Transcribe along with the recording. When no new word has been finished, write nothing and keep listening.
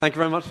Thank you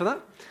very much for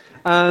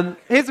that.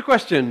 Here's a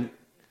question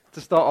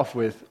to start off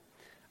with.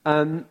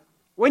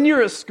 When you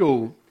were at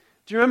school,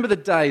 do you remember the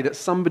day that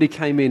somebody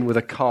came in with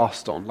a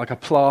cast on, like a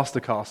plaster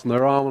cast on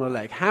their arm or a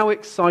leg? How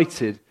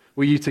excited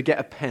were you to get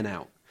a pen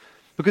out?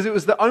 Because it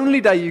was the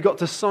only day you got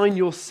to sign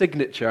your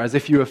signature as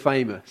if you were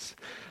famous.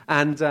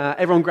 And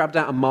everyone grabbed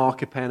out a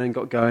marker pen and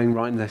got going,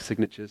 writing their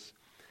signatures.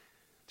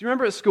 Do you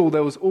remember at school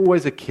there was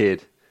always a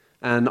kid,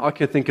 and I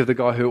can think of the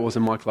guy who it was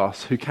in my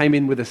class, who came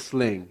in with a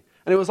sling.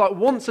 And it was like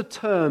once a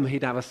term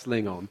he'd have a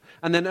sling on.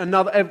 And then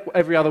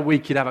every other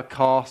week he'd have a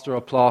cast or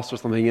a plaster or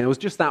something. And it was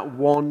just that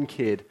one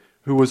kid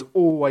who was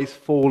always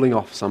falling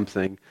off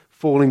something,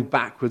 falling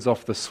backwards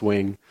off the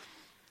swing.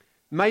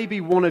 Maybe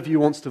one of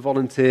you wants to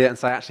volunteer and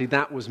say, actually,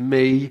 that was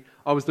me.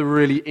 I was the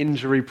really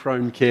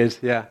injury-prone kid.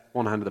 Yeah,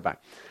 one hand at the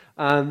back.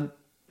 The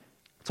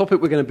topic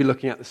we're going to be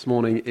looking at this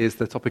morning is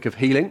the topic of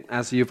healing,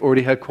 as you've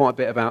already heard quite a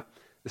bit about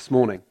this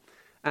morning.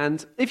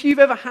 And if you've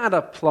ever had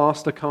a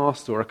plaster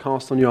cast or a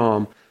cast on your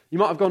arm, you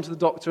might have gone to the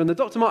doctor, and the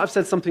doctor might have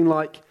said something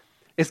like,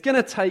 it's going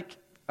to take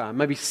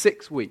maybe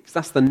 6 weeks.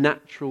 That's the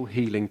natural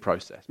healing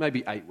process.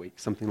 Maybe 8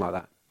 weeks, something like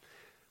that.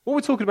 What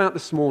we're talking about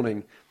this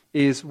morning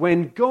is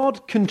when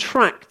God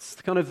contracts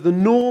kind of the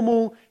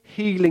normal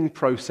healing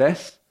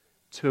process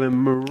to a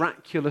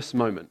miraculous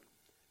moment,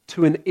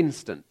 to an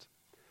instant.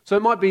 So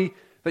it might be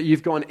that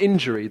you've got an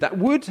injury that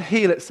would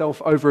heal itself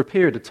over a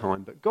period of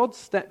time, but God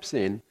steps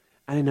in,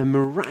 and in a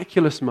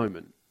miraculous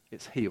moment,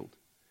 it's healed.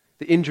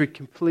 The injury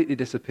completely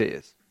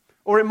disappears.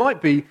 Or it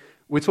might be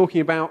we're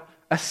talking about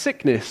a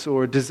sickness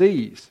or a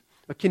disease,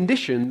 a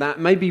condition that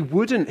maybe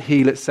wouldn't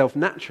heal itself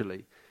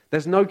naturally.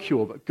 There's no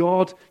cure, but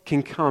God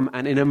can come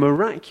and in a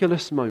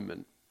miraculous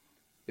moment,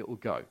 it will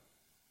go.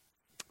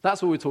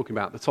 That's what we're talking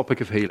about, the topic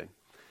of healing.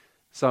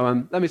 So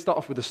let me start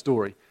off with a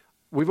story.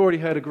 We've already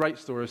heard a great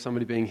story of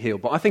somebody being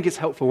healed, but I think it's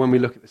helpful when we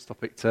look at this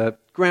topic to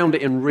ground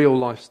it in real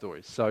life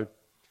stories. So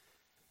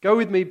go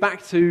with me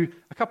back to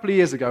a couple of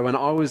years ago when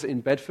I was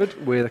in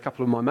Bedford with a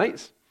couple of my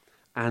mates.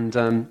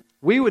 And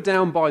we were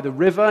down by the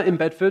river in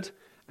Bedford,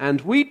 and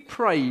we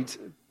prayed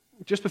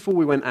just before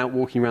we went out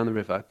walking around the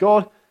river,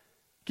 God,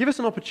 give us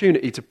an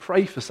opportunity to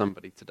pray for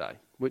somebody today,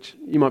 which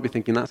you might be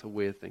thinking that's a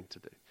weird thing to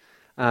do.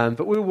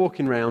 But we were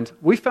walking around.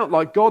 We felt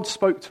like God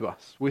spoke to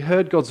us. We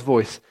heard God's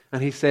voice,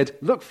 and he said,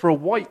 look for a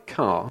white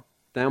car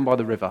down by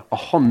the river, a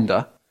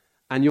Honda,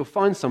 and you'll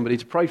find somebody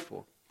to pray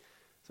for.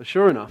 So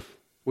sure enough,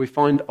 we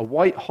find a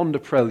white Honda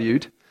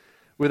Prelude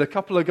with a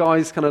couple of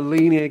guys kind of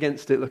leaning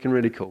against it, looking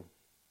really cool.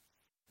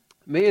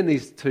 Me and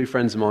these two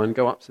friends of mine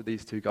go up to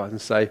these two guys and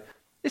say,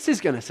 this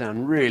is going to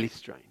sound really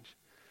strange,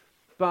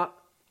 but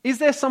is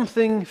there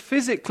something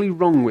physically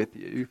wrong with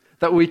you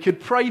that we could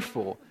pray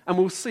for, and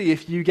we'll see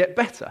if you get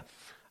better?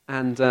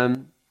 And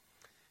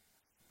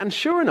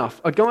sure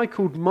enough, a guy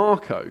called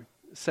Marco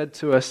said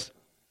to us,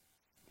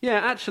 yeah,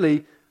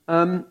 actually,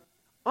 I'm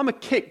a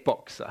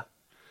kickboxer.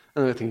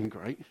 And we're thinking,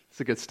 great,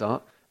 it's a good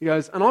start. He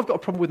goes, and I've got a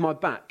problem with my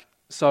back.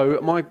 So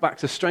my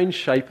back's a strange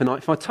shape, and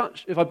if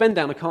I bend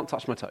down, I can't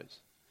touch my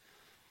toes.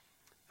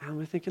 And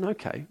we're thinking,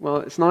 okay, well,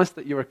 it's nice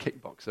that you're a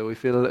kickboxer. We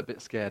feel a little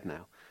bit scared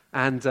now.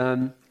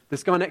 And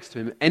this guy next to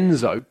him,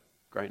 Enzo,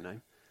 great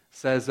name,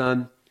 says,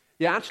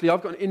 yeah, actually,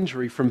 I've got an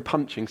injury from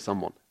punching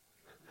someone.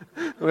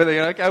 We're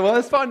thinking, okay, well,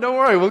 that's fine, don't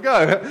worry, we'll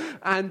go.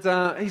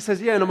 And he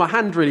says, yeah, no, my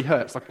hand really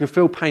hurts. I can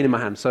feel pain in my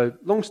hand. So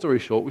long story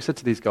short, we said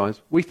to these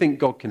guys, we think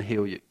God can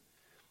heal you.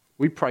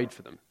 We prayed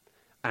for them.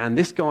 And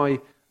this guy,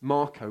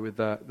 Marco, with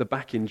the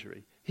back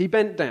injury, he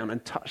bent down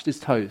and touched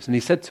his toes. And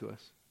he said to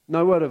us,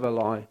 no word of a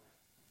lie,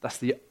 that's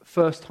the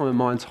first time in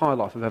my entire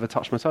life I've ever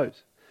touched my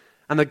toes.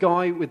 And the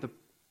guy with the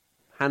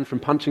hand from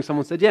punching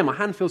someone said, yeah, my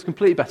hand feels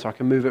completely better. I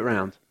can move it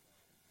around.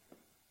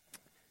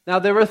 Now,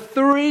 there are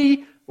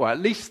at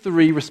least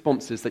three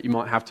responses that you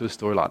might have to a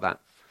story like that.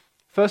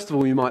 First of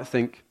all, you might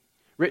think,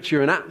 Rich,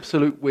 you're an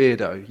absolute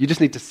weirdo. You just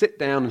need to sit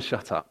down and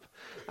shut up.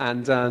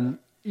 And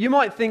you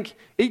might think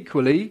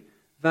equally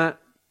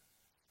that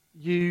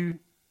you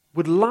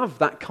would love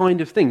that kind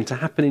of thing to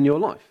happen in your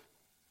life.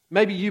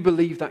 Maybe you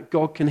believe that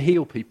God can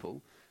heal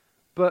people,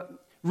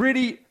 but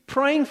really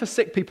praying for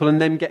sick people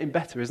and them getting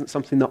better isn't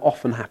something that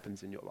often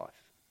happens in your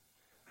life.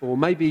 Or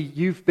maybe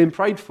you've been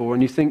prayed for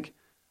and you think,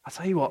 I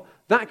tell you what,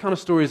 that kind of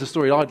story is a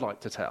story I'd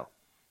like to tell.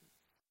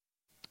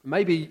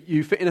 Maybe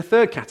you fit in a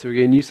third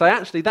category and you say,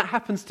 actually, that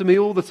happens to me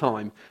all the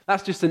time.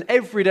 That's just an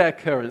everyday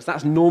occurrence.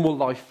 That's normal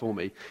life for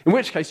me. In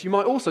which case, you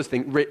might also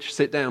think, Rich,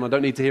 sit down. I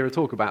don't need to hear a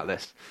talk about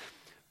this.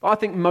 But I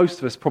think most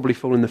of us probably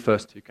fall in the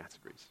first two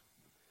categories.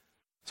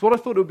 So what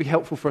I thought it would be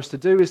helpful for us to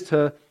do is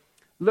to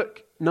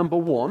look, number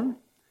one,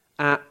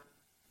 at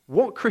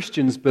what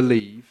Christians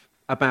believe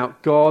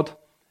about God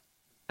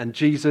and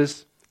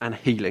Jesus and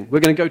healing.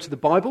 We're going to go to the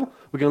Bible.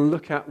 We're going to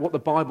look at what the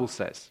Bible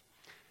says.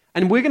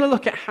 And we're going to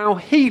look at how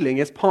healing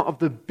is part of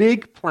the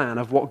big plan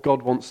of what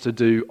God wants to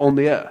do on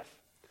the earth.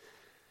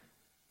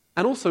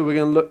 And also we're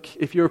going to look,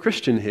 if you're a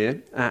Christian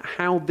here, at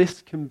how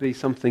this can be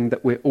something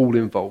that we're all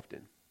involved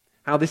in.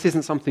 How this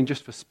isn't something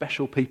just for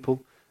special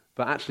people,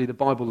 but actually the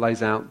Bible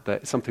lays out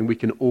that it's something we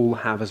can all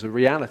have as a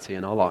reality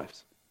in our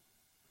lives.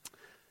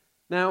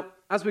 Now,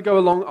 as we go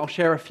along, I'll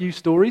share a few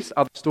stories,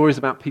 other stories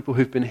about people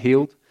who've been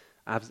healed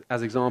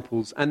as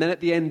examples. And then at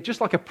the end,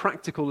 just like a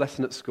practical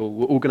lesson at school,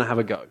 we're all going to have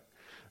a go.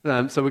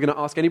 So we're going to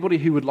ask anybody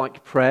who would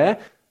like prayer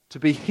to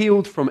be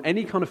healed from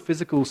any kind of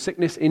physical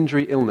sickness,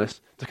 injury,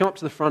 illness, to come up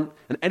to the front,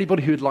 and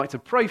anybody who would like to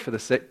pray for the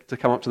sick to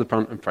come up to the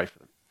front and pray for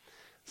them.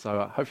 So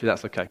hopefully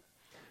that's okay.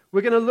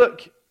 We're going to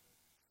look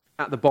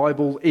at the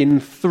Bible in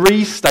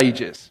 3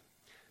 stages.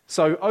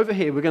 So over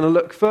here, we're going to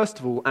look first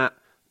of all at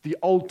the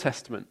Old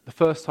Testament, the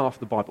first half of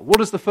the Bible. What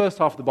does the first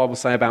half of the Bible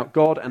say about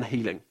God and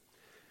healing?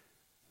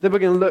 Then we're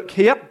going to look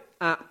here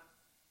at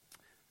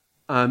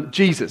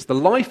Jesus, the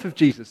life of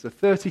Jesus, the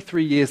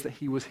 33 years that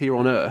he was here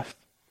on earth.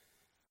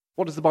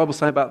 What does the Bible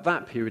say about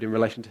that period in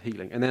relation to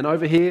healing? And then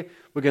over here,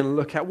 we're going to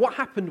look at what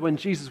happened when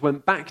Jesus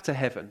went back to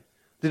heaven.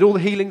 Did all the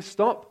healing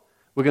stop?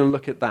 We're going to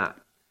look at that.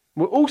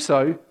 We're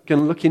also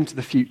going to look into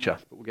the future,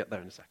 but we'll get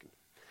there in a second.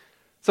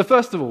 So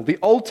first of all, the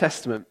Old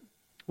Testament.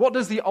 What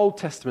does the Old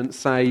Testament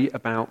say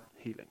about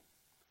healing?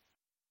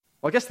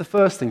 Well, I guess the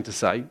first thing to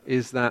say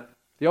is that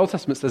the Old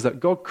Testament says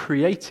that God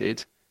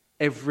created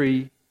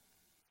every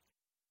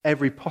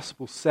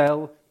possible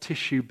cell,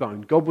 tissue,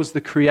 bone. God was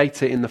the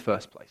creator in the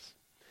first place.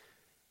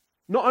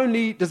 Not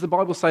only does the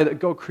Bible say that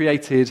God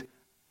created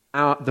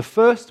the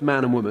first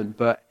man and woman,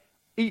 but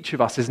each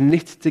of us is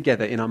knit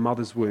together in our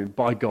mother's womb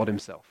by God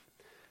himself.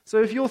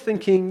 So if you're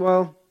thinking,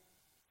 well,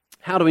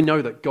 how do we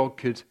know that God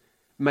could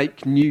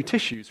make new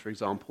tissues, for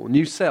example,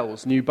 new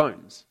cells, new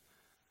bones?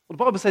 Well,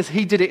 the Bible says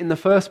he did it in the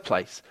first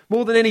place.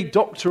 More than any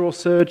doctor or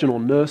surgeon or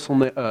nurse on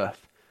the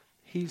earth,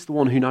 he's the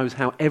one who knows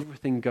how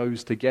everything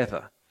goes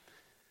together.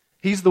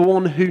 He's the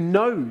one who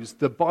knows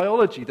the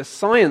biology, the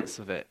science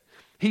of it.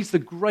 He's the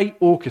great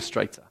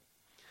orchestrator.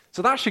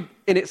 So that should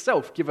in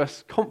itself give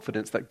us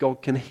confidence that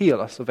God can heal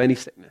us of any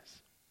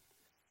sickness.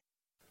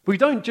 We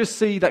don't just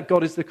see that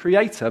God is the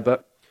creator,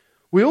 but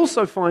we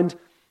also find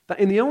that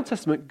in the Old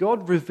Testament,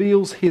 God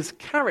reveals his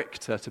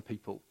character to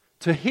people,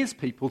 to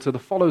the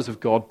followers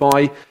of God,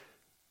 by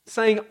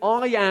saying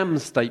I am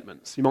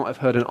statements. You might have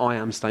heard an I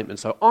am statement.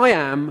 So I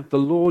am the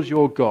Lord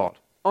your God.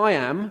 I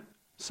am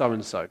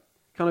so-and-so.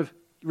 Kind of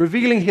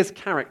revealing his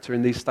character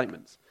in these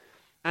statements.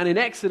 And in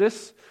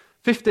Exodus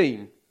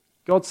 15,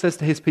 God says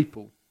to his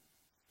people,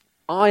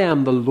 I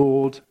am the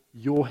Lord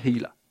your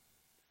healer.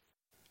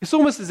 It's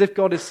almost as if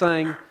God is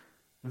saying,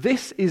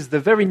 this is the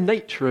very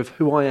nature of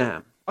who I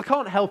am. I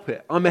can't help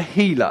it. I'm a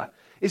healer.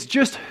 It's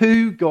just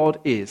who God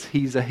is.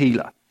 He's a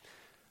healer.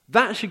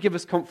 That should give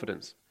us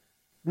confidence.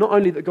 Not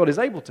only that God is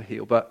able to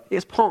heal, but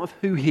it's part of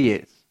who he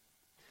is.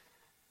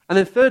 And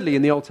then thirdly,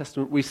 in the Old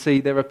Testament, we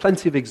see there are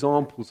plenty of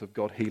examples of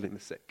God healing the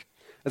sick.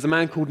 There's a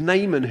man called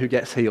Naaman who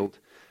gets healed.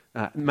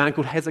 A man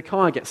called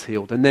Hezekiah gets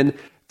healed. And then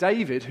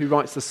David, who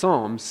writes the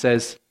Psalms,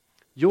 says,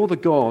 you're the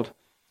God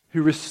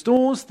who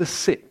restores the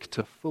sick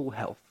to full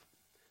health.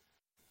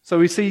 So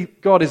we see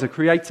God is a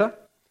creator.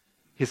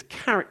 His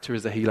character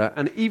is a healer.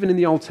 And even in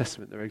the Old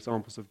Testament, there are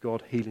examples of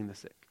God healing the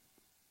sick.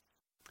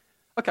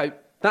 Okay,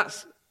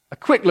 that's a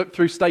quick look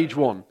through stage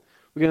 1.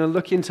 We're going to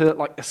look into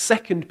like a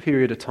second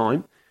period of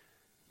time,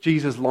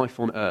 Jesus'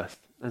 life on earth,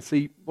 and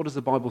see what does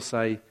the Bible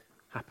say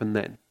happened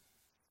then.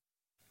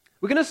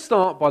 We're going to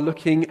start by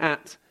looking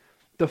at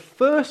the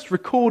first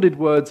recorded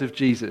words of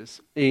Jesus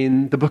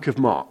in the book of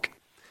Mark.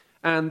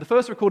 And the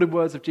first recorded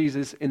words of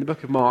Jesus in the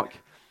book of Mark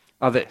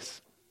are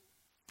this.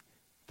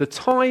 The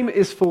time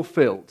is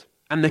fulfilled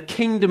and the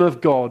kingdom of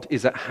God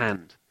is at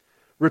hand.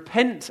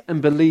 Repent and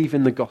believe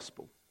in the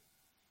gospel.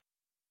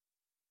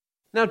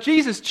 Now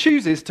Jesus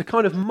chooses to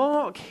kind of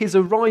mark his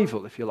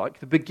arrival, if you like,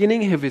 the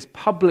beginning of his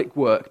public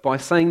work by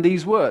saying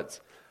these words.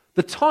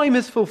 The time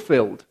is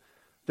fulfilled.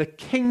 The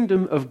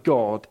kingdom of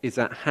God is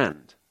at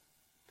hand.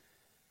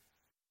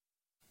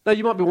 Now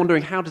you might be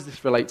wondering, how does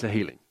this relate to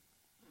healing?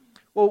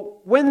 Well,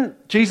 when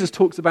Jesus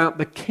talks about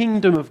the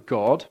kingdom of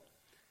God,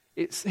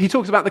 he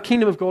talks about the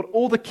kingdom of God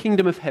or the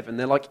kingdom of heaven.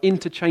 They're like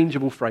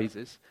interchangeable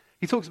phrases.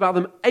 He talks about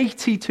them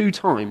 82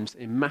 times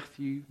in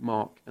Matthew,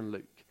 Mark, and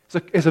Luke. So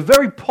it's a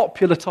very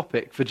popular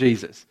topic for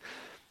Jesus.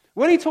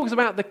 When he talks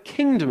about the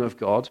kingdom of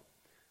God,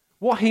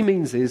 what he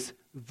means is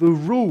the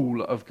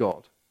rule of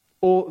God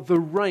or the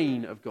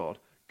reign of God.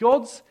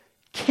 God's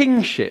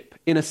kingship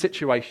in a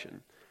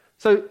situation.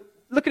 So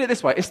look at it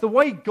this way. It's the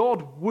way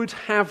God would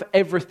have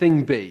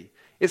everything be.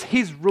 It's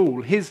his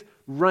rule, his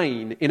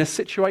reign in a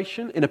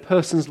situation, in a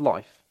person's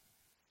life.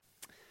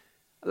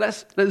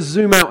 Let's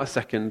zoom out a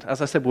second.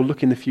 As I said, we'll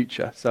look in the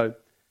future. So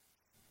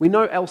we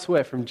know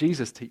elsewhere from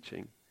Jesus'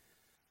 teaching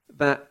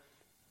that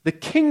the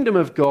kingdom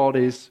of God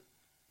is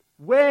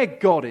where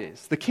God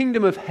is, the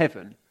kingdom of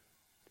heaven.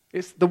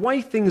 It's the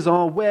way things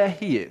are where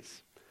he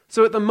is.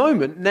 So at the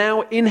moment,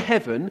 now in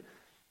heaven,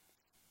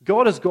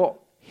 God has got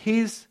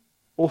his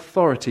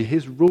authority,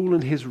 his rule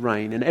and his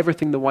reign, and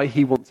everything the way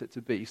he wants it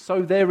to be.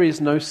 So there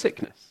is no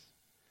sickness.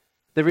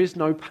 There is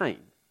no pain.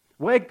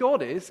 Where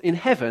God is, in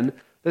heaven,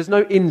 there's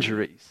no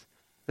injuries.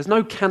 There's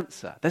no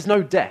cancer. There's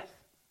no death.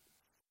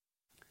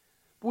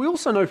 But we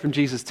also know from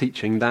Jesus'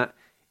 teaching that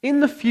in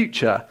the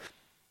future,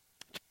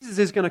 Jesus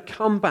is going to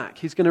come back.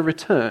 He's going to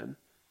return.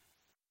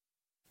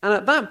 And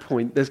at that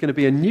point, there's going to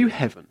be a new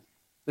heaven.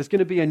 There's going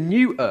to be a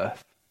new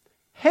earth.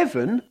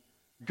 Heaven,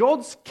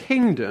 God's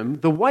kingdom,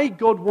 the way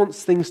God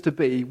wants things to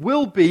be,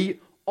 will be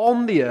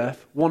on the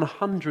earth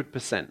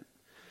 100%.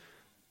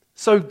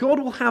 So God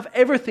will have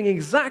everything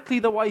exactly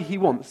the way he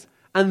wants.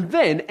 And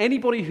then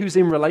anybody who's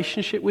in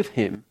relationship with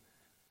him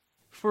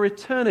for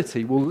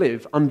eternity will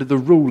live under the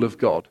rule of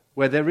God,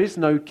 where there is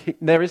no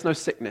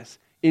sickness,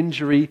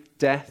 injury,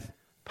 death,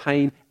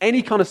 pain,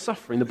 any kind of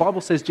suffering. The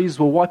Bible says Jesus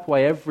will wipe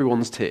away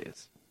everyone's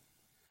tears.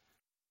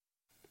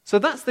 So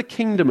that's the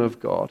kingdom of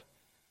God.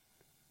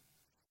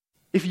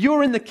 If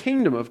you're in the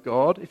kingdom of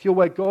God, if you're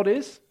where God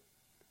is,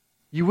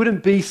 you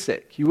wouldn't be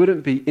sick, you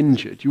wouldn't be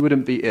injured, you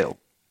wouldn't be ill.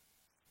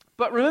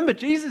 But remember,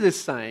 Jesus is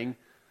saying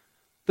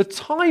the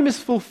time is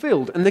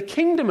fulfilled and the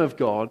kingdom of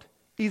God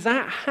is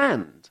at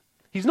hand.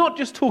 He's not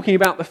just talking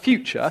about the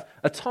future,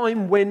 a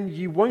time when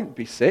you won't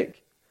be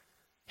sick.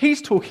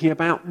 He's talking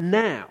about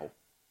now.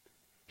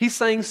 He's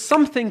saying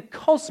something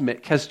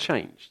cosmic has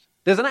changed.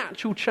 There's an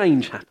actual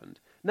change happened.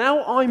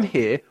 Now I'm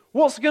here.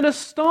 What's going to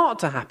start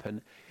to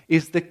happen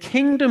is the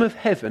kingdom of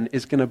heaven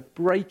is going to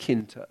break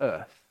into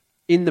earth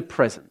in the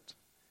present.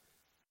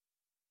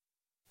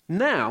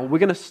 Now we're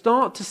going to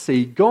start to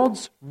see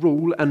God's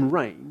rule and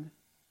reign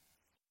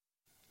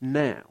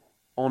now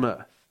on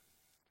earth.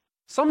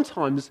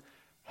 Sometimes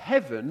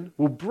heaven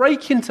will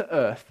break into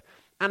earth,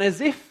 and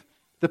as if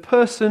the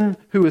person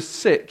who is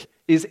sick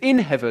is in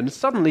heaven,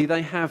 suddenly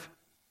they have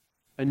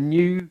a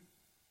new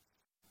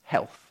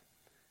health.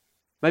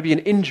 Maybe an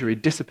injury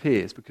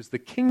disappears because the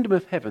kingdom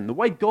of heaven, the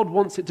way God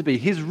wants it to be,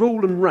 his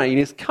rule and reign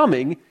is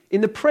coming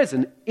in the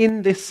present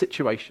in this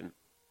situation.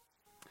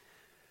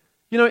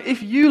 You know,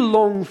 if you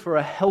long for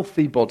a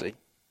healthy body,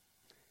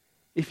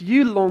 if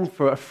you long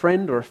for a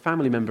friend or a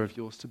family member of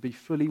yours to be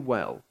fully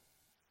well,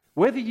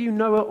 whether you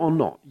know it or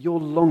not, you're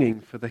longing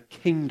for the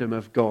kingdom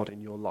of God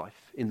in your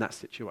life in that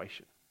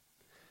situation.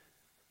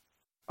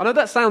 I know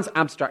that sounds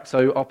abstract,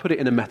 so I'll put it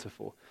in a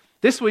metaphor.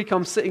 This week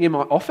I'm sitting in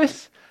my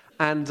office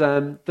and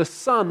the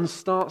sun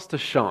starts to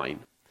shine.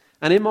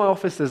 And in my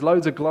office there's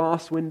loads of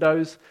glass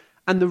windows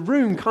and the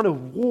room kind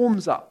of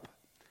warms up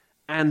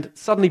and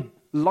suddenly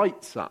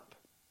lights up.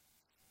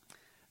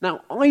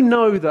 Now, I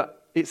know that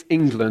it's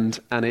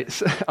England and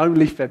it's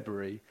only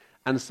February,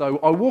 and so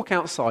I walk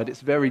outside, it's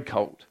very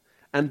cold,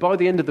 and by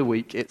the end of the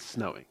week, it's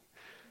snowing.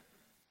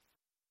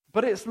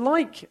 But it's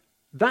like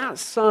that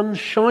sun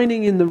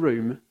shining in the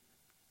room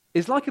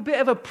is like a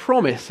bit of a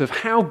promise of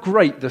how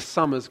great the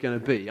summer's going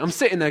to be. I'm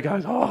sitting there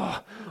going,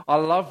 oh, I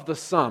love the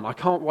sun. I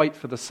can't wait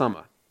for the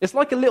summer. It's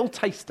like a little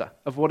taster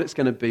of what it's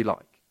going to be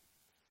like.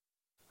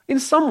 In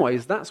some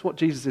ways, that's what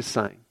Jesus is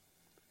saying.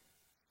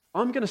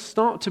 I'm going to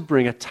start to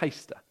bring a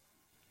taster,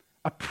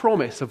 a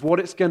promise of what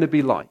it's going to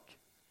be like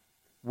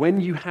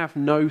when you have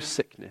no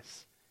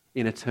sickness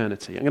in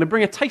eternity. I'm going to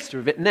bring a taster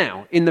of it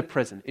now, in the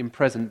present, in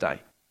present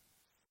day.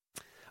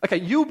 Okay,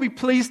 you'll be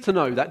pleased to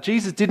know that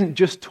Jesus didn't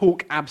just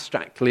talk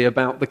abstractly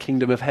about the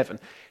kingdom of heaven.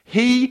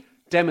 He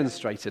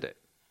demonstrated it.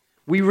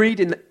 We read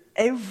in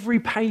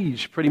every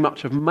page, pretty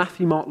much, of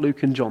Matthew, Mark,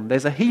 Luke, and John,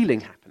 there's a healing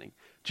happening.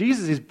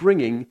 Jesus is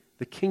bringing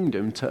the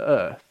kingdom to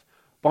earth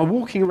by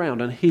walking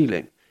around and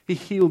healing. He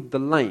healed the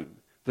lame,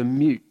 the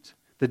mute,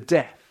 the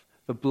deaf,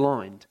 the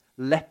blind,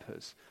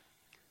 lepers,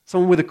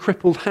 someone with a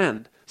crippled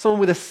hand, someone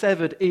with a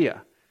severed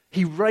ear.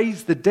 He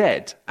raised the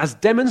dead as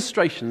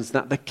demonstrations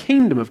that the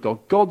kingdom of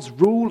God, God's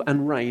rule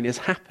and reign, is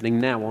happening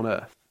now on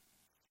earth.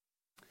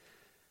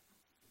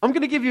 I'm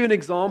going to give you an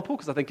example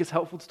because I think it's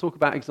helpful to talk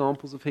about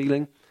examples of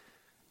healing.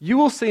 You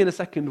will see in a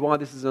second why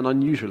this is an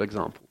unusual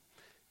example.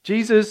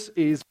 Jesus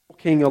is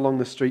walking along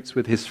the streets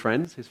with his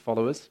friends, his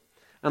followers,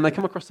 and they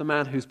come across a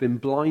man who's been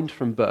blind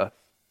from birth.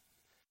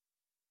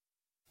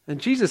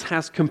 And Jesus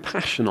has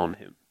compassion on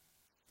him.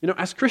 You know,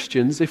 as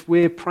Christians, if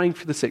we're praying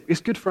for the sick,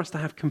 it's good for us to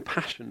have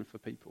compassion for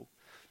people.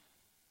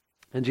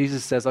 And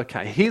Jesus says,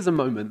 okay, here's a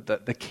moment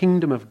that the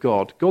kingdom of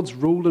God, God's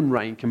rule and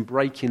reign, can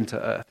break into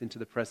earth, into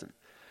the present.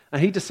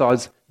 And he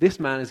decides this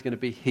man is going to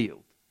be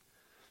healed.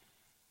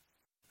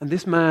 And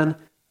this man,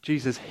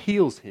 Jesus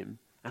heals him,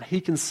 and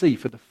he can see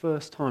for the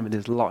first time in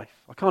his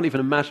life. I can't even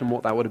imagine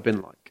what that would have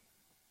been like.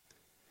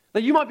 Now,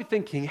 you might be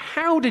thinking,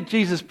 how did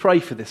Jesus pray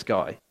for this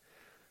guy?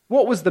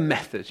 What was the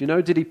method? You know,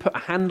 did he put a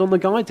hand on the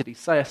guy? Did he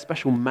say a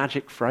special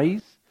magic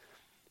phrase?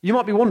 You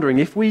might be wondering,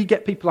 if we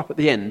get people up at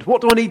the end,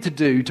 what do I need to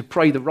do to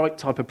pray the right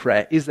type of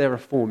prayer? Is there a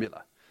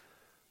formula?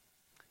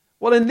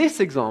 Well, in this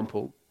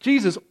example,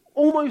 Jesus,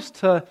 almost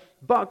to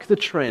buck the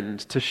trend,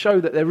 to show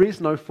that there is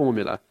no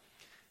formula,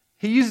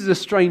 he uses a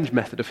strange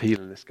method of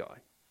healing this guy.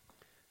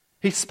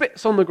 He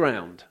spits on the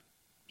ground,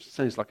 which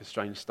sounds like a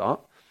strange start,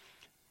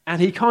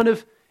 and he kind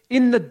of,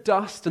 in the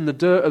dust and the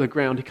dirt of the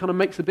ground, he kind of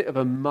makes a bit of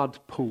a mud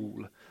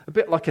pool, a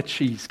bit like a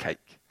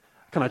cheesecake,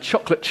 kind of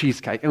chocolate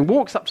cheesecake, and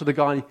walks up to the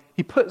guy.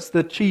 He puts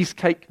the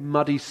cheesecake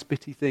muddy,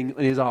 spitty thing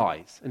in his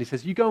eyes, and he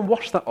says, you go and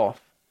wash that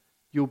off,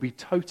 you'll be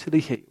totally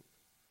healed.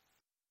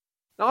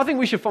 Now, I think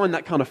we should find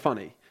that kind of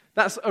funny.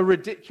 That's a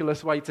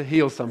ridiculous way to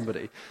heal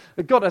somebody.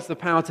 God has the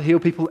power to heal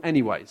people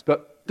anyways,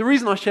 but the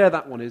reason I share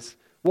that one is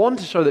One,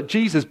 to show that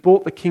Jesus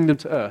brought the kingdom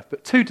to earth,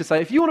 but two, to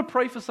say, if you want to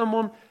pray for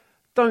someone,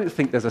 don't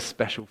think there's a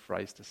special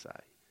phrase to say.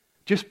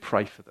 Just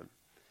pray for them.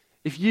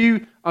 If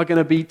you are going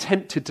to be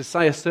tempted to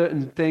say a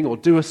certain thing or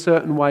do a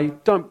certain way,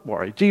 don't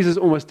worry. Jesus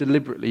almost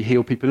deliberately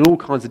healed people in all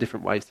kinds of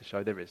different ways to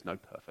show there is no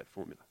perfect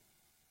formula.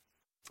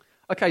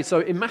 Okay, so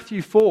in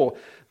Matthew 4,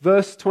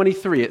 verse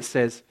 23, it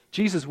says,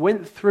 Jesus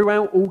went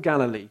throughout all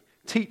Galilee,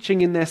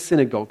 teaching in their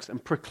synagogues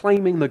and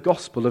proclaiming the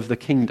gospel of the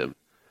kingdom.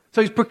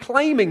 So he's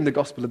proclaiming the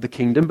gospel of the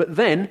kingdom, but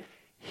then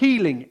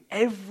healing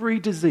every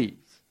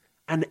disease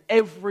and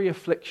every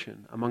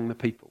affliction among the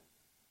people.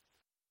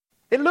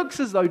 It looks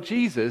as though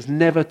Jesus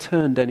never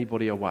turned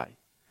anybody away.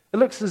 It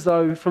looks as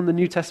though from the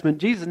New Testament,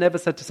 Jesus never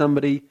said to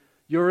somebody,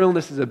 your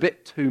illness is a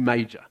bit too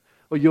major.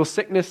 Or your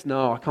sickness,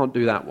 no, I can't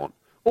do that one.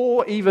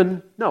 Or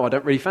even, no, I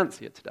don't really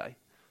fancy it today.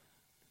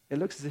 It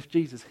looks as if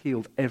Jesus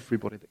healed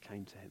everybody that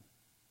came to him.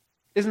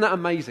 Isn't that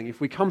amazing? If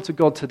we come to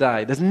God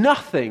today, there's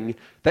nothing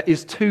that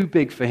is too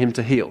big for him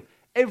to heal.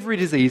 Every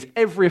disease,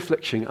 every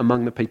affliction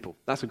among the people.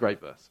 That's a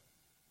great verse.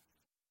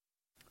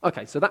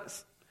 Okay, so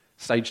that's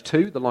stage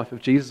 2, the life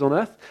of Jesus on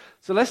earth.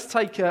 So let's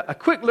take a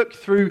quick look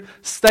through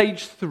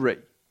stage 3.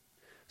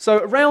 So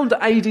around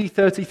AD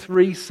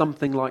 33,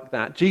 something like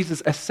that,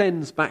 Jesus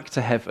ascends back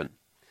to heaven.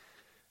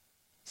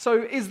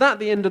 So is that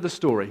the end of the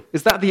story?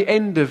 Is that the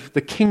end of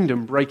the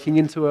kingdom breaking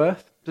into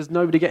earth? Does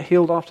nobody get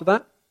healed after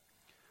that?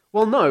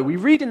 Well, no. We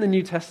read in the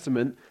New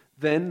Testament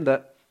then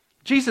that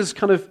Jesus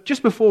kind of,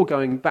 just before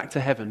going back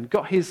to heaven,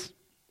 got his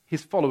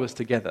followers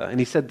together and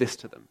he said this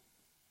to them.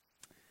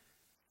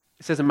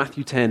 It says in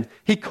Matthew 10,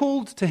 he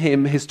called to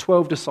him his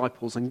 12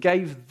 disciples and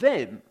gave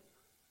them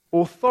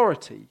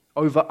authority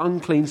over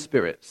unclean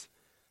spirits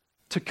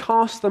to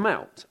cast them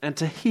out and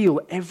to heal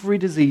every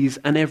disease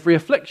and every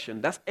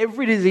affliction. That's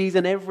every disease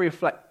and every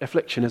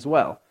affliction as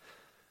well.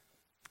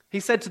 He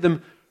said to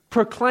them,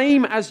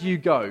 proclaim as you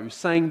go,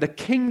 saying the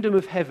kingdom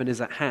of heaven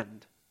is at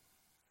hand.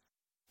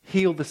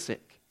 Heal the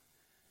sick,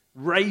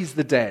 raise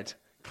the dead,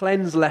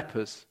 cleanse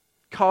lepers,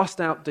 cast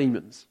out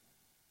demons.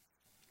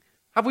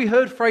 Have we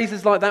heard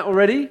phrases like that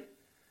already?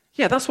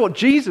 Yeah, that's what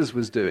Jesus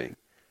was doing.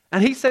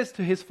 And he says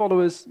to his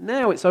followers,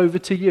 now it's over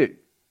to you.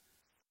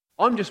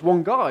 I'm just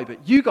one guy,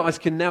 but you guys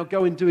can now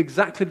go and do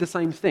exactly the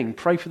same thing.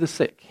 Pray for the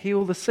sick,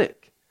 heal the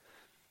sick.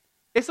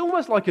 It's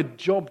almost like a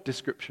job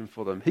description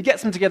for them. He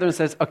gets them together and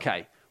says,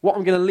 okay, what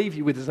I'm going to leave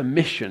you with is a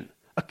mission,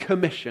 a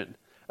commission,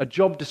 a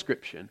job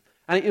description.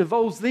 And it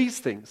involves these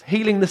things,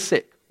 healing the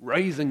sick,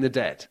 raising the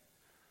dead.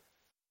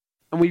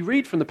 And we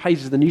read from the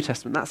pages of the New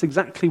Testament, that's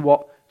exactly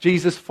what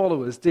Jesus'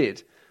 followers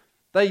did.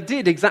 They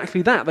did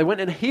exactly that. They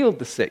went and healed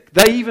the sick.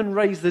 They even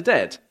raised the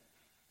dead.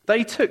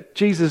 They took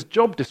Jesus'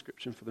 job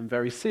description for them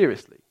very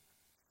seriously.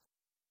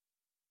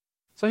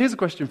 So here's a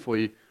question for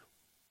you.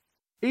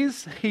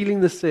 Is healing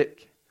the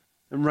sick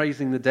and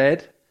raising the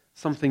dead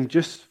something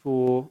just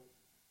for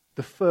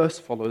the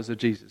first followers of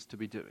Jesus to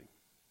be doing?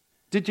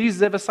 Did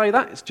Jesus ever say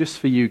that? It's just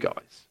for you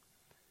guys.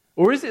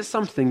 Or is it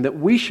something that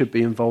we should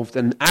be involved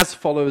in as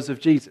followers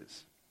of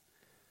Jesus?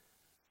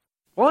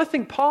 Well, I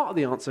think part of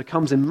the answer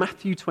comes in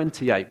Matthew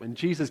 28 when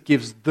Jesus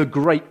gives the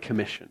Great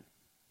Commission.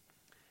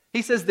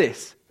 He says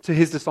this to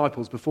his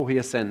disciples before he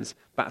ascends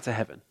back to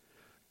heaven.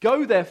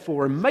 Go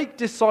therefore and make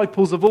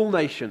disciples of all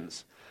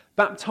nations,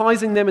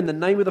 baptizing them in the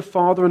name of the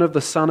Father and of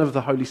the Son and of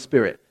the Holy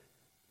Spirit,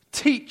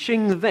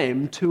 teaching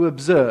them to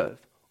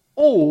observe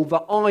all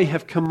that I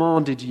have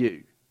commanded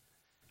you.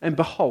 And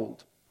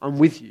behold, I'm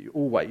with you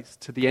always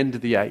to the end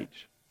of the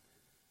age.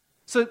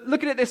 So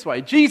look at it this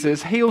way.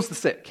 Jesus heals the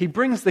sick. He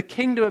brings the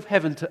kingdom of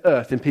heaven to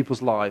earth in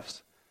people's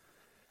lives.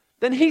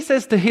 Then he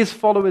says to his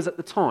followers at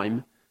the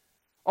time,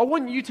 I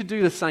want you to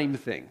do the same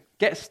thing.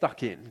 Get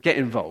stuck in, get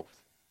involved.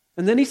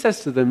 And then he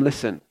says to them,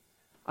 listen,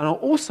 and I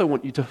also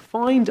want you to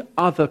find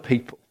other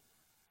people.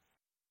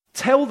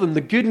 Tell them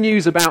the good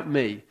news about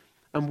me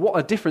and what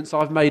a difference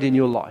I've made in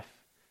your life.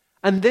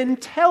 And then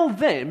tell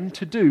them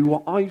to do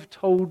what I've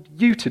told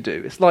you to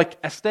do. It's like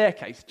a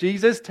staircase.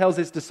 Jesus tells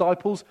his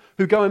disciples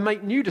who go and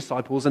make new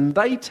disciples, and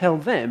they tell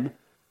them,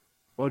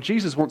 well,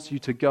 Jesus wants you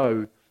to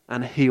go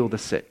and heal the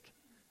sick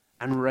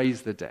and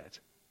raise the dead.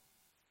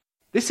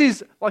 This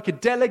is like a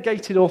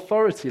delegated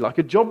authority, like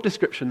a job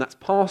description that's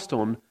passed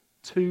on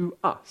to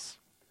us.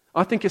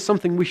 I think it's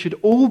something we should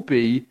all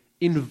be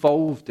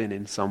involved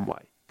in some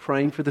way.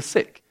 Praying for the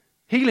sick,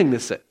 healing the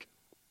sick.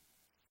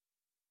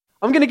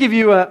 I'm going to give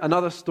you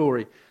another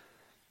story.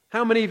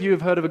 How many of you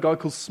have heard of a guy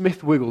called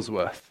Smith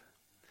Wigglesworth?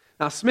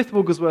 Now, Smith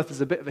Wigglesworth is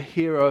a bit of a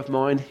hero of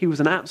mine. He was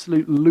an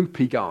absolute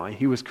loopy guy.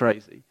 He was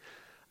crazy.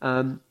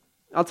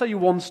 I'll tell you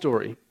one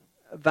story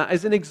that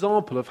is an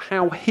example of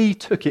how he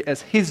took it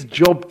as his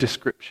job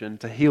description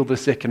to heal the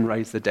sick and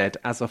raise the dead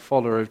as a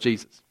follower of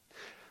Jesus.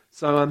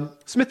 So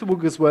Smith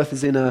Wigglesworth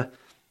is in a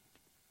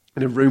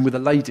room with a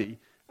lady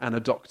and a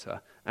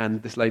doctor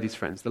and this lady's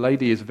friends. The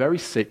lady is very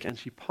sick and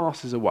she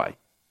passes away.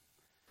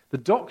 The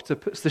doctor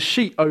puts the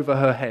sheet over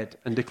her head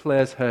and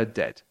declares her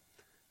dead.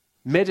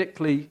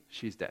 Medically,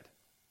 she's dead.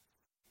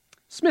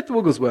 Smith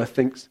Wigglesworth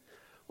thinks,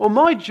 well,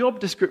 my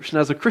job description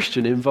as a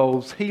Christian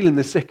involves healing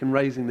the sick and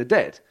raising the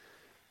dead.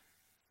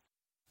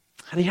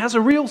 And he has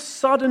a real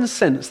sudden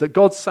sense that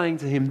God's saying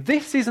to him,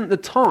 this isn't the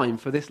time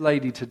for this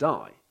lady to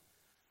die.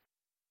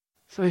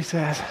 So he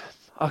says,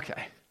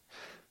 okay,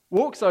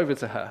 walks over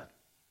to her,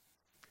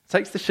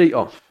 takes the sheet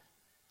off,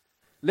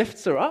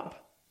 lifts her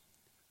up,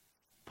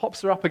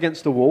 pops her up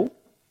against the wall,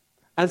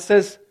 and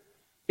says,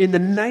 in the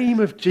name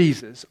of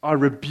Jesus, I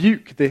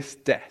rebuke this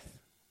death.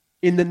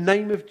 In the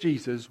name of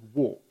Jesus,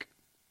 walk.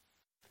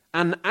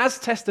 And as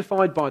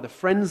testified by the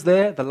friends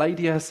there, the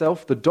lady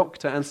herself, the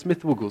doctor, and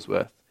Smith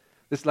Wigglesworth,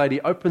 this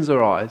lady opens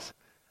her eyes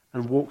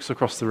and walks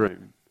across the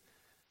room.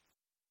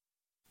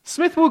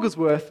 Smith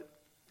Wigglesworth,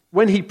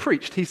 when he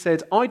preached, he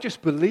said, I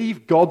just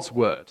believe God's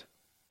word.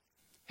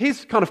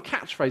 His kind of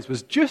catchphrase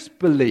was, just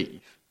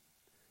believe.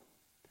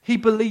 He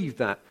believed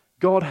that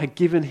God had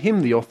given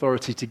him the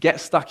authority to get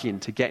stuck in,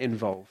 to get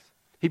involved.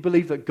 He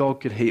believed that God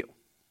could heal.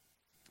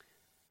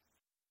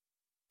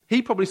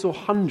 He probably saw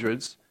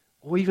hundreds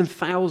or even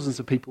thousands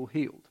of people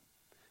healed.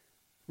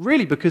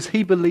 Really because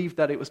he believed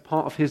that it was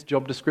part of his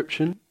job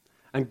description,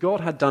 and God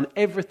had done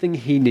everything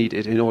he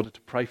needed in order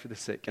to pray for the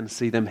sick and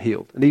see them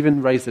healed, and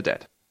even raise the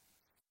dead.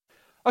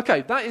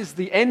 Okay, that is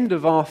the end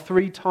of our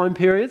 3 time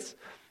periods.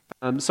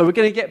 So we're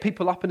going to get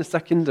people up in a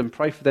second and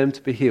pray for them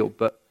to be healed,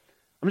 but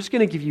I'm just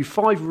going to give you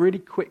 5 really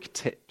quick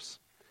tips.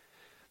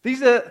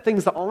 These are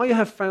things that I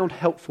have found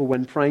helpful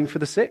when praying for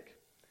the sick,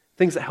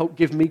 things that help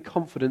give me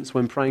confidence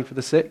when praying for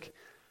the sick,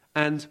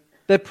 and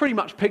they're pretty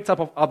much picked up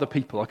off other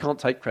people. I can't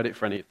take credit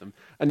for any of them.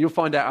 And you'll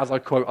find out as I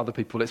quote other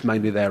people, it's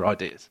mainly their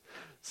ideas.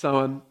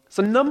 So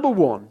number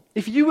 1,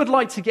 if you would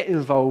like to get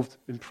involved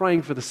in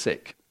praying for the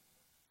sick,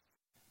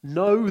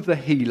 know the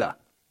healer.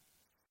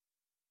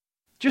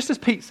 Just as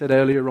Pete said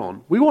earlier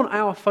on, we want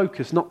our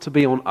focus not to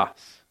be on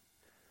us.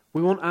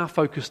 We want our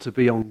focus to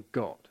be on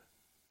God.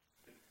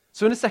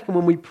 So in a second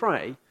when we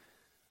pray,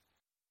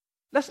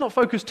 let's not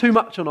focus too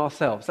much on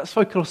ourselves. Let's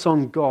focus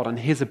on God and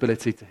his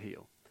ability to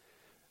heal.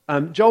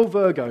 Joel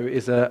Virgo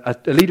is a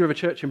leader of a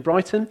church in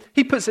Brighton.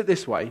 He puts it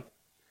this way.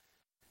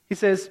 He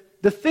says,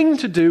 the thing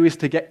to do is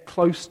to get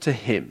close to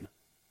him,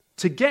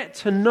 to get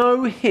to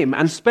know him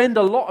and spend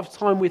a lot of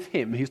time with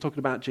him. He's talking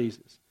about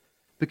Jesus,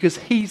 because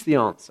he's the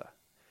answer.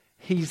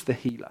 He's the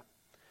healer.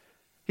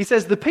 He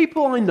says, the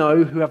people I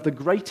know who have the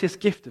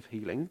greatest gift of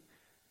healing,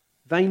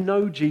 they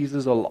know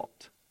Jesus a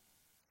lot.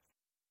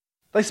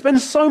 They spend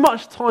so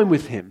much time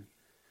with him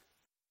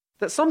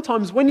that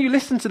sometimes when you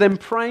listen to them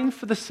praying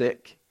for the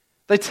sick,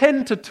 they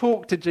tend to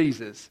talk to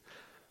Jesus.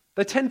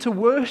 They tend to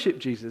worship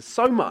Jesus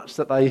so much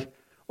that they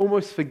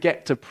almost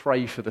forget to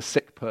pray for the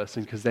sick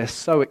person because they're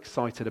so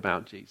excited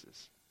about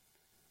Jesus.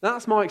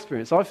 That's my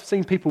experience. I've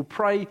seen people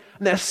pray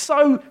and they're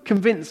so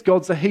convinced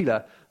God's a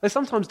healer, they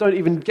sometimes don't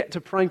even get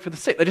to praying for the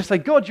sick. They just say,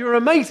 God, you're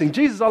amazing.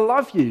 Jesus, I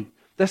love you.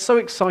 They're so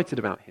excited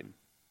about him.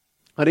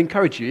 I'd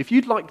encourage you, if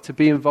you'd like to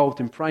be involved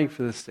in praying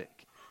for the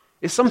sick,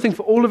 it's something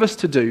for all of us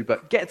to do,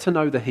 but get to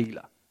know the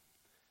healer.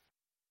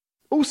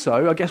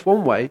 Also, I guess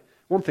one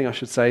thing I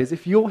should say is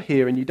if you're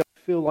here and you don't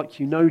feel like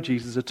you know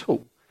Jesus at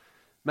all,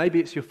 maybe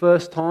it's your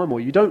first time or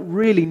you don't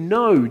really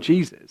know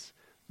Jesus,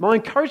 my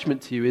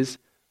encouragement to you is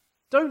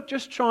don't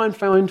just try and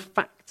find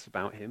facts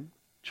about him,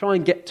 try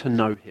and get to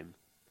know him.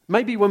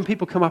 Maybe when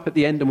people come up at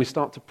the end and we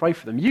start to pray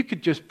for them, you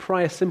could just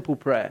pray a simple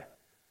prayer.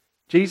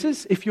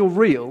 Jesus, if you're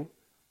real,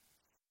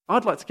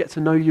 I'd like to get to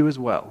know you as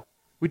well.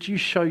 Would you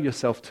show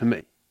yourself to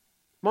me?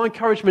 My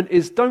encouragement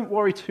is don't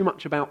worry too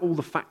much about all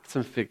the facts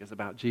and figures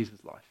about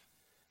Jesus' life.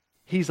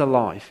 He's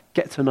alive.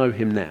 Get to know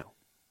him now.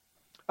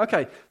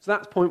 Okay, so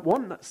that's point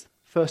 1. That's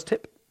first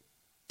tip.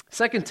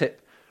 Second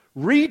tip,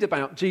 read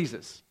about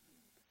Jesus.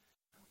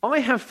 I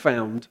have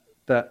found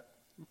that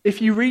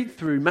if you read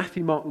through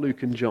Matthew, Mark,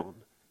 Luke, and John,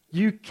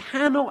 you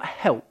cannot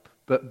help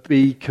but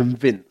be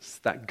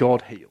convinced that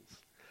God heals.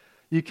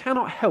 You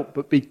cannot help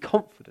but be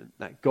confident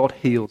that God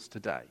heals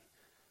today.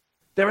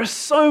 There are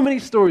so many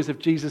stories of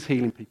Jesus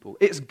healing people.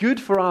 It's good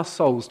for our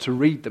souls to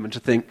read them and to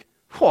think,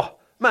 whoa,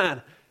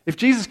 man, if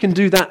Jesus can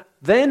do that,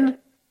 then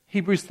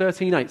Hebrews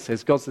 13:8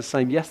 says God's the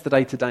same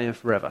yesterday, today, and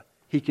forever.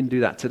 He can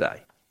do that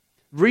today.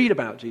 Read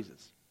about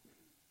Jesus.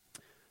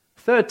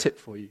 Third tip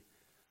for you,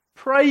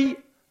 pray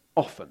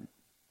often.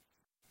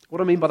 What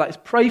I mean by that is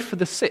pray for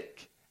the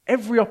sick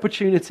every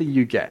opportunity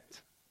you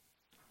get.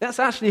 That's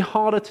actually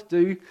harder to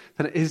do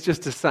than it is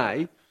just to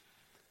say.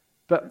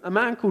 But a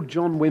man called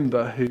John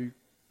Wimber, who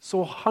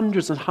saw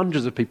hundreds and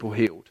hundreds of people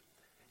healed,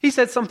 he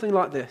said something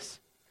like this: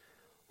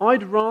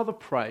 I'd rather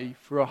pray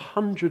for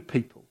 100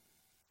 people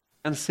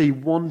and see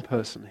one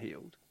person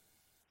healed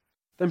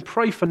than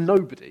pray for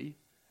nobody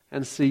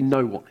and see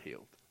no one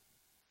healed.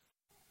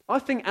 I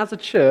think as a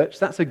church,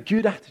 that's a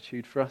good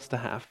attitude for us to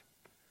have.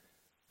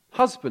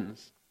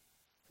 Husbands,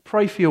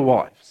 pray for your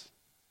wives.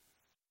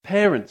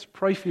 Parents,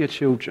 pray for your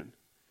children.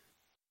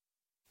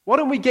 Why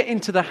don't we get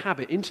into the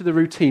habit, into the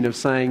routine of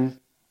saying,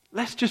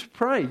 let's just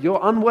pray. You're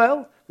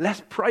unwell?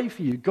 Let's pray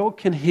for you. God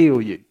can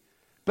heal you.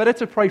 Better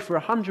to pray for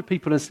 100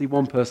 people and see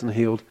one person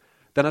healed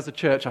than as a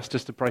church us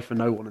just to pray for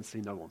no one and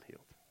see no one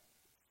healed.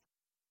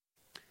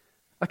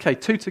 Okay,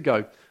 2 to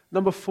go.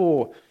 Number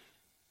 4,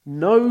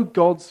 know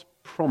God's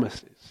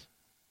promises.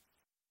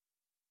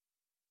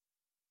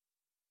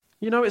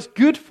 You know, it's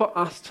good for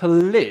us to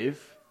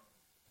live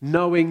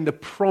knowing the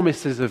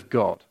promises of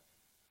God.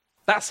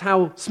 That's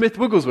how Smith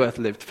Wigglesworth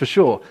lived, for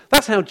sure.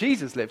 That's how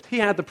Jesus lived. He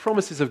had the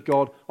promises of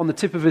God on the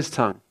tip of his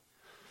tongue.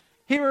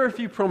 Here are a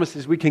few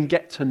promises we can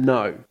get to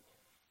know.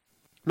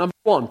 Number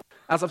one,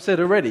 as I've said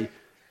already,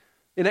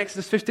 in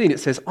Exodus 15 it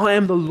says, I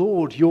am the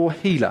Lord your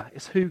healer.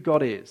 It's who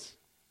God is.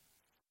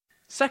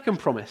 Second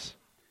promise,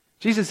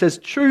 Jesus says,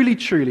 truly,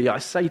 truly, I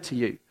say to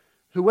you,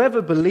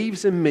 whoever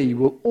believes in me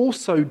will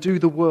also do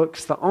the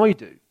works that I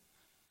do.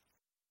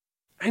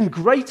 And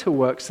greater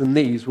works than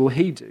these will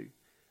he do,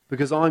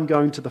 because I'm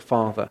going to the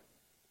Father.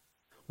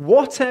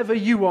 Whatever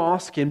you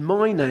ask in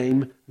my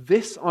name,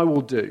 this I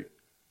will do,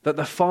 that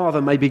the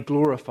Father may be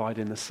glorified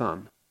in the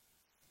Son.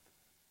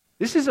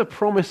 This is a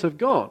promise of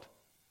God.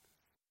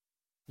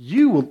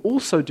 You will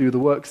also do the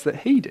works that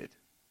he did.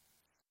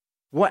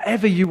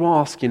 Whatever you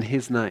ask in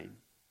his name.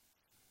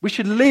 We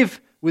should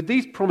live with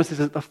these promises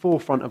at the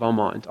forefront of our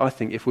mind, I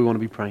think, if we want to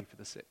be praying for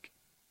the sick.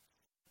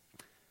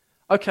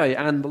 Okay,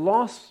 and the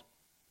last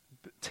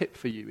tip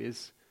for you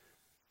is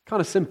kind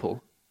of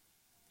simple.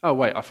 Oh,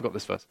 wait, I forgot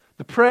this verse.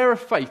 The prayer of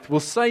faith will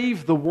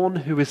save the one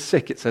who is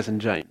sick, it says in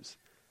James,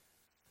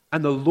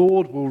 and the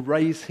Lord will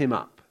raise him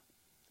up.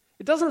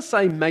 It doesn't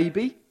say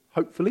maybe,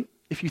 hopefully,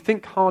 if you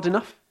think hard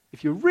enough,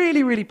 if you're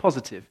really, really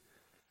positive,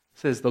 it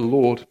says the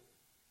Lord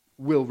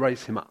will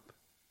raise him up.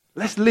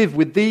 Let's live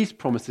with these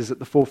promises at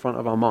the forefront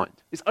of our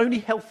mind. It's only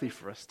healthy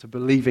for us to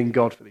believe in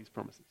God for these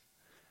promises.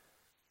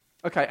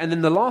 Okay, and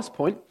then the last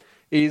point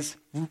is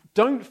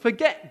don't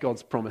forget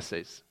God's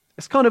promises.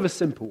 It's kind of a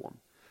simple one.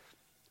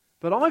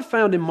 But I've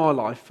found in my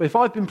life, if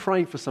I've been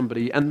praying for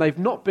somebody and they've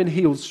not been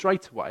healed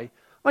straight away,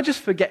 I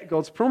just forget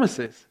God's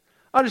promises.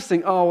 I just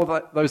think, oh,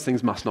 well, those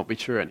things must not be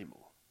true anymore.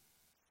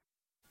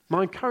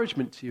 My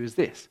encouragement to you is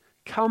this.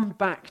 Come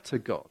back to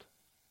God.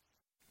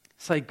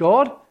 Say,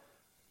 God,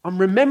 I'm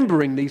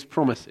remembering these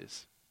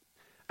promises.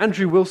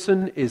 Andrew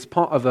Wilson is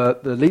part of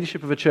the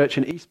leadership of a church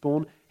in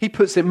Eastbourne. He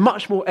puts it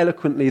much more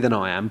eloquently than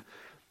I am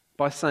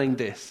by saying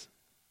this.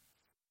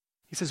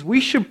 He says,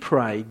 we should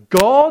pray,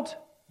 God,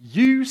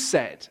 you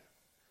said.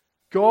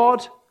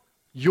 God,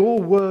 your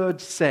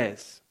word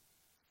says.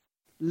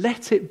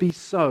 Let it be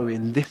so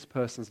in this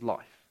person's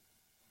life.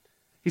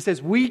 He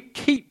says, we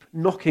keep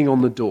knocking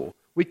on the door.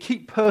 We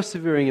keep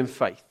persevering in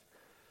faith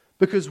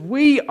because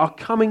we are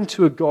coming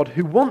to a God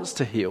who wants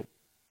to heal,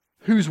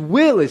 whose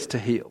will is to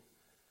heal.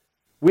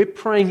 We're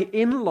praying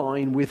in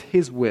line with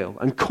his will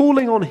and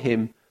calling on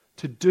him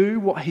to do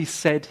what he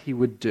said he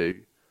would do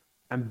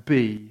and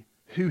be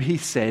who he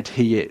said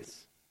he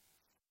is.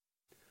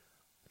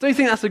 Don't you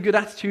think that's a good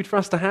attitude for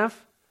us to have?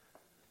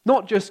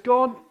 Not just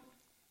God.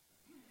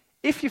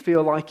 If you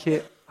feel like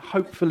it,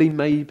 hopefully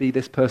maybe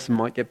this person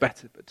might get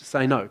better, but to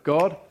say, no,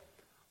 God,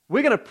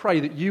 we're going to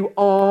pray that you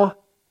are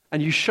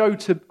and you show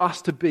to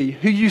us to be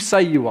who you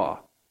say you are.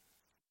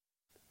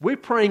 We're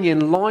praying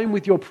in line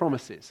with your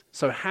promises,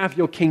 so have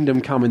your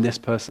kingdom come in this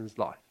person's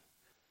life.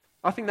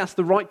 I think that's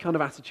the right kind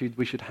of attitude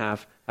we should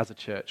have as a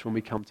church when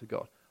we come to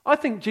God. I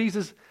think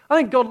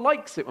God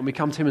likes it when we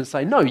come to him and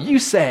say, no, you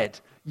said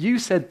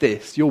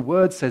this, your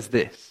word says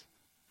this.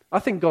 I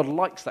think God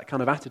likes that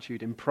kind of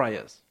attitude in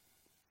prayers.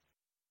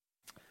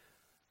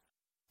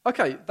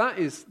 Okay, that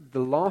is the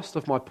last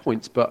of my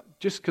points, but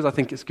just because I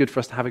think it's good for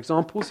us to have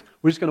examples,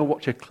 we're just going to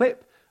watch a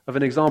clip of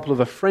an example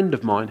of a friend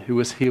of mine who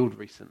was healed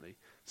recently.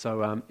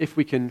 So if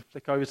we can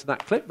flick over to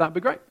that clip, that'd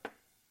be great.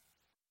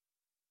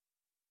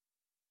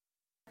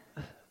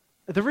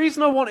 The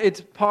reason I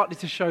wanted partly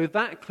to show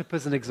that clip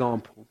as an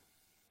example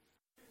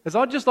is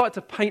I'd just like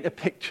to paint a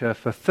picture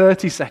for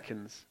 30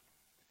 seconds.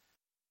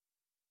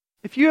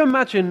 If you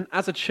imagine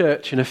as a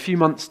church in a few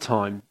months'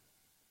 time,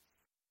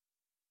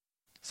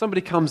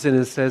 somebody comes in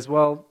and says,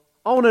 well,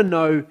 I want to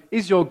know,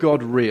 is your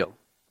God real?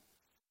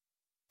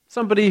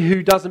 Somebody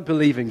who doesn't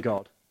believe in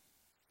God.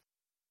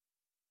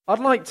 I'd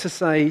like to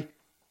say,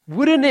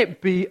 wouldn't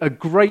it be a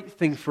great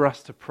thing for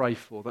us to pray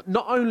for? That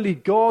not only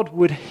God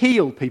would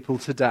heal people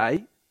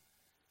today,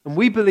 and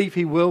we believe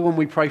he will when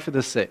we pray for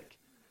the sick,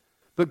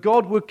 but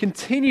God would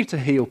continue to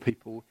heal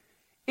people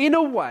in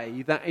a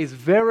way that is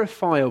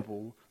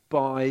verifiable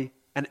by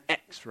an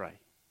X-ray.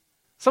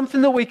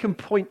 Something that we can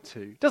point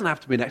to. It doesn't have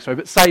to be an X-ray,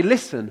 but say,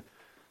 listen,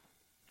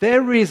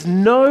 there is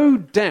no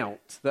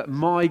doubt that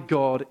my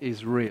God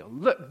is real.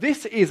 Look,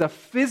 this is a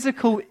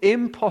physical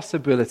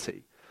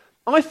impossibility.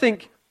 I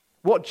think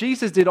what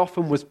Jesus did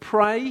often was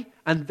pray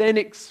and then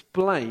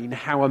explain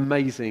how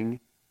amazing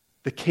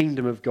the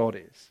kingdom of God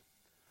is.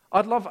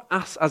 I'd love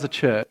us as a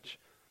church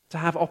to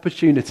have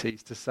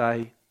opportunities to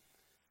say,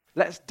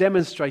 let's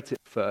demonstrate it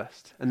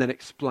first and then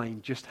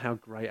explain just how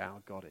great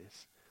our God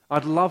is.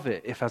 I'd love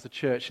it if as a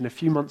church in a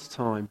few months'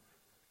 time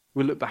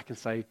we look back and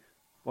say,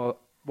 well,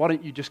 why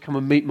don't you just come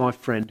and meet my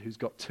friend who's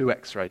got 2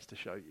 X-rays to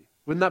show you?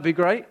 Wouldn't that be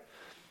great?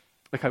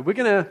 Okay, we're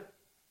going to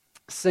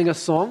sing a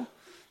song,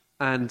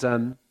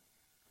 and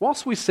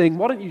whilst we sing,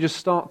 why don't you just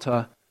start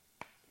to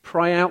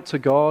pray out to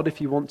God if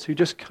you want to.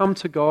 Just come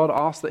to God,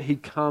 ask that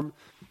he'd come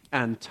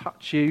and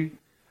touch you.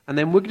 And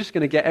then we're just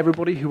going to get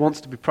everybody who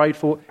wants to be prayed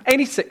for.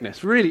 Any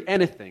sickness, really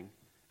anything.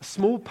 A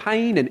small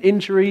pain, an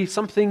injury,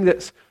 something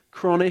that's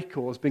chronic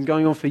or has been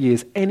going on for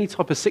years. Any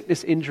type of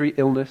sickness, injury,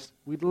 illness.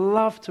 We'd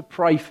love to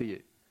pray for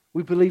you.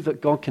 We believe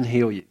that God can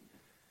heal you.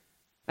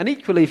 And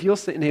equally, if you're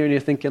sitting here and you're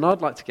thinking,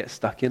 I'd like to get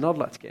stuck in, I'd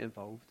like to get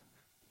involved,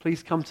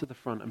 please come to the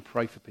front and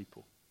pray for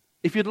people.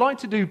 If you'd like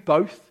to do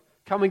both,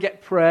 come and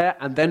get prayer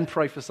and then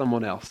pray for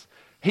someone else.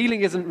 Healing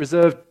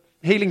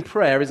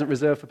prayer isn't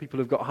reserved for people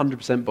who've got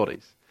 100%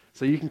 bodies.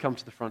 So you can come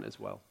to the front as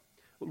well.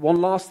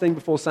 One last thing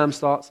before Sam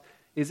starts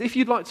is if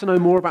you'd like to know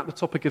more about the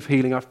topic of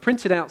healing, I've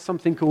printed out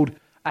something called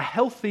A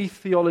Healthy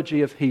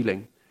Theology of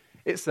Healing.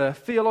 It's a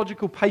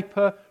theological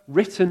paper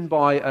written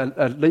by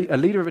a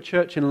leader of a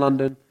church in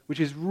London, which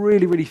is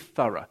really, really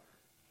thorough.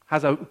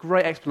 Has a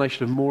great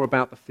explanation of more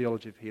about the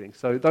theology of healing.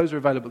 So those are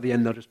available at the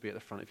end. They'll just be at the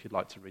front if you'd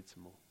like to read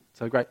some more.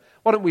 So great.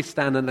 Why don't we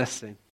stand and let's sing.